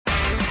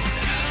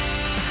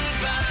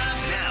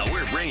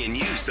bringing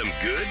you some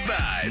good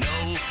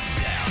vibes. No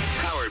doubt.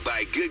 Powered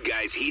by Good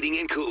Guys Heating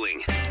and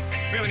Cooling.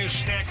 We have a new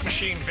snack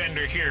machine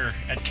vendor here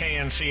at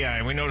KNCI,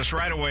 and we noticed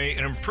right away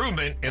an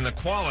improvement in the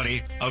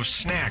quality of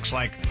snacks,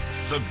 like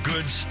the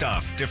good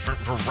stuff, different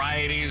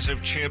varieties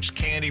of chips,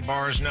 candy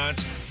bars,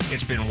 nuts.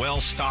 It's been well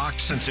stocked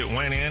since it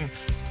went in.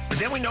 But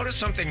then we noticed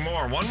something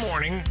more. One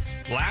morning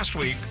last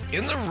week,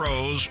 in the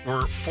rows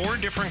were 4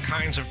 different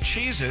kinds of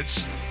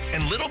Cheez-Its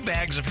and little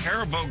bags of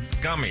Haribo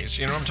gummies.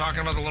 You know what I'm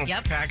talking about, the little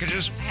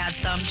packages? I had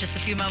some just a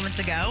few moments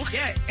ago.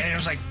 Yeah, and I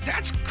was like,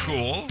 that's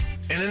cool.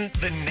 And then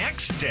the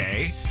next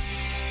day,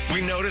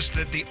 we noticed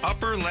that the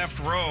upper left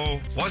row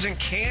wasn't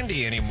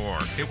candy anymore.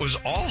 It was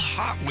all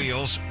Hot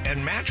Wheels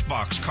and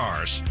Matchbox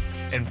cars.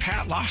 And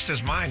Pat lost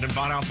his mind and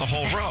bought out the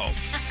whole row.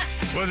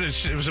 Well,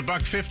 it was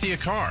 $1.50 a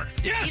car.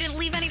 Yes. You didn't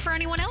leave any for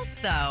anyone else,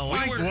 though.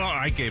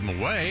 I gave them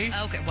away.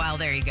 Okay, well,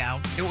 there you go.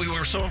 And we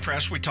were so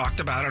impressed. We talked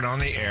about it on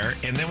the air,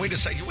 and then we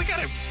decided we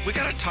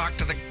gotta talk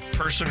to the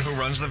person who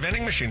runs the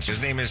vending machines.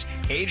 His name is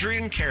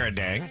Adrian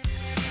Caradang.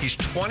 He's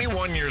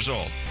 21 years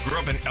old. Grew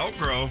up in Elk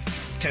Grove,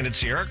 attended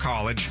Sierra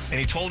College, and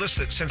he told us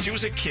that since he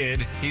was a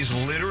kid, he's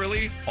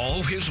literally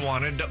always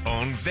wanted to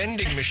own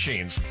vending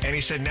machines. And he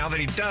said now that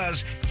he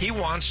does, he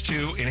wants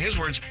to, in his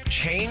words,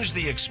 change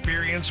the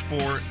experience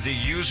for the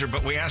user.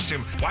 But we asked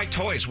him, why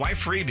toys? Why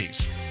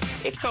freebies?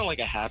 It's kind of like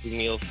a Happy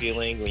Meal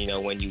feeling, you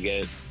know, when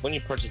you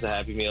purchase a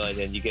Happy Meal and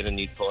then you get a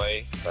new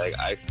toy. Like,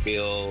 I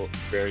feel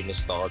very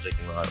nostalgic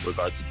in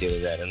regards to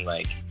doing that, and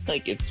like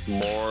it's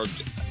more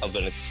of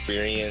an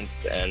experience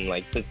and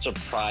like the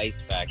surprise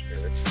factor.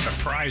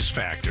 Surprise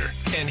factor.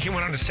 And he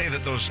went on to say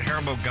that those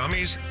Haribo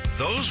gummies,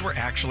 those were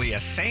actually a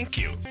thank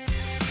you.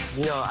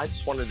 You know, I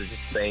just wanted to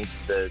just thank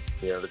the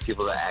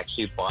people that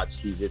actually bought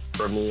Cheez-Its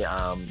for me.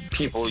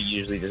 People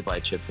usually just buy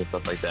chips and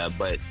stuff like that,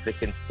 but the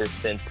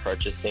consistent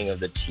purchasing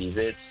of the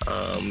Cheez-Its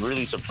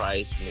really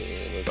surprised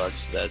me in regards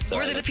to that. So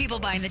We're the people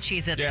buying the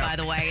Cheez-Its, by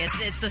the way.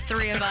 It's the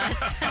 3 of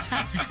us.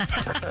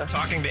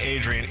 Talking to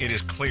Adrian, it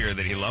is clear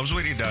that he loves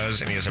what he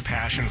does and he has a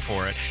passion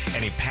for it.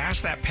 And he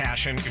passed that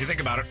passion, if you think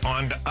about it,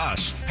 on to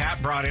us.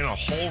 Pat brought in a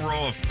whole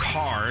row of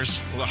cars,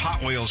 the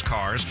Hot Wheels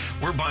cars.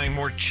 We're buying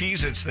more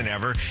Cheez-Its than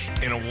ever.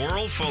 In a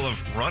world full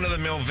of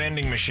run-of-the-mill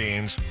vending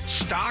machines,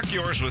 stock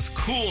yours with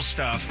cool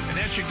stuff. And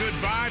that's your good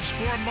vibes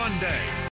for Monday.